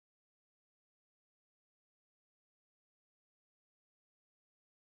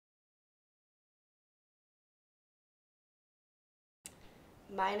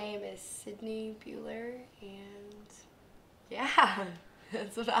My name is Sydni Beuhler, and yeah,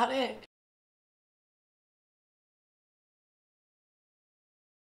 that's about it.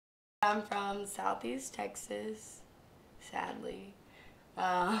 I'm from Southeast Texas, sadly.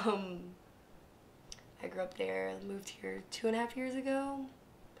 Um, I grew up there, moved here 2.5 years ago.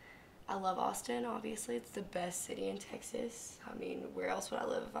 I love Austin, obviously. It's the best city in Texas. I mean, where else would I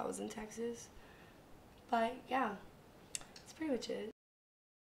live if I was in Texas? But yeah, that's pretty much it.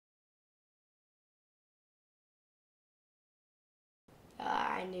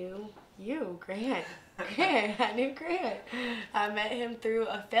 I knew you, Grant. Grant, I knew Grant. I met him through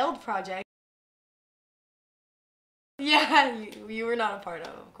a failed project. Yeah, you were not a part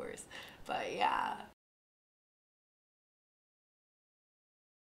of course. But yeah.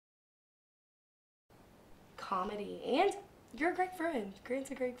 Comedy. And you're a great friend.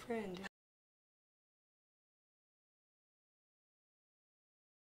 Grant's a great friend.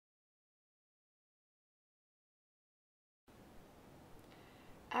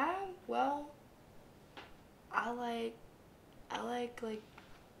 Well, I like I like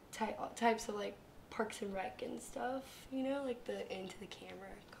types of like Parks and Rec and stuff, you know, like the into the camera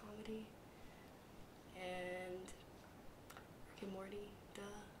comedy. And Rick and Morty, duh.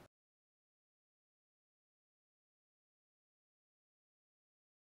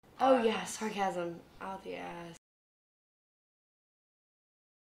 Oh yeah, sarcasm out the ass.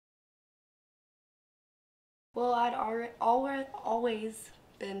 Well, always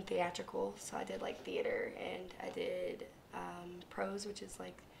been theatrical, so I did like theater and I did prose, which is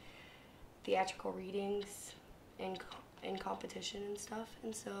like theatrical readings in competition and stuff.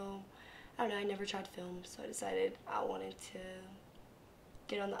 And so I don't know, I never tried film, so I decided I wanted to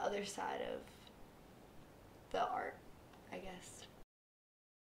get on the other side of the art, I guess.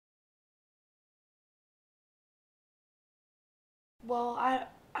 Well, I'd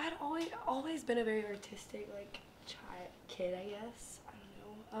always been a very artistic like kid, I guess. I don't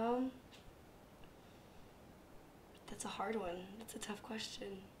know. That's a hard one. That's a tough question.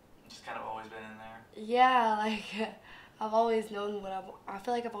 Just kind of always been in there. Yeah, like I've always known I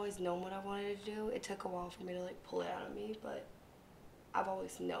feel like I've always known what I wanted to do. It took a while for me to like pull it out of me, but I've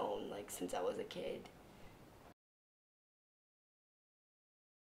always known like since I was a kid.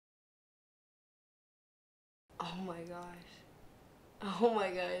 Oh my gosh. Oh my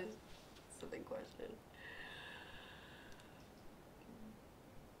gosh. That's a big question.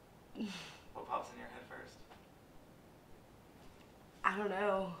 What pops in your head first? I don't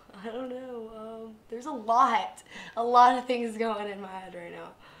know. I don't know. There's a lot of things going in my head right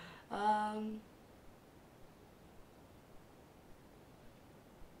now. I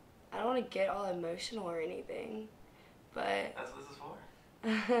don't want to get all emotional or anything, but That's what this is for.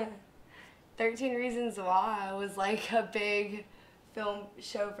 13 Reasons Why was like a big film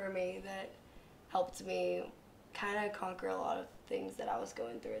show for me that helped me kind of conquer a lot of things that I was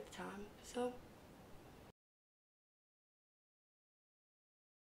going through at the time. So.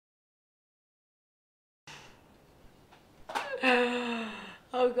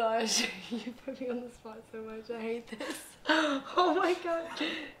 Oh gosh, you put me on the spot so much. I hate this. Oh my god.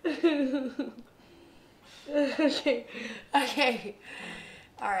 Okay. Okay.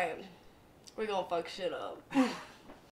 Alright. We're gonna fuck shit up.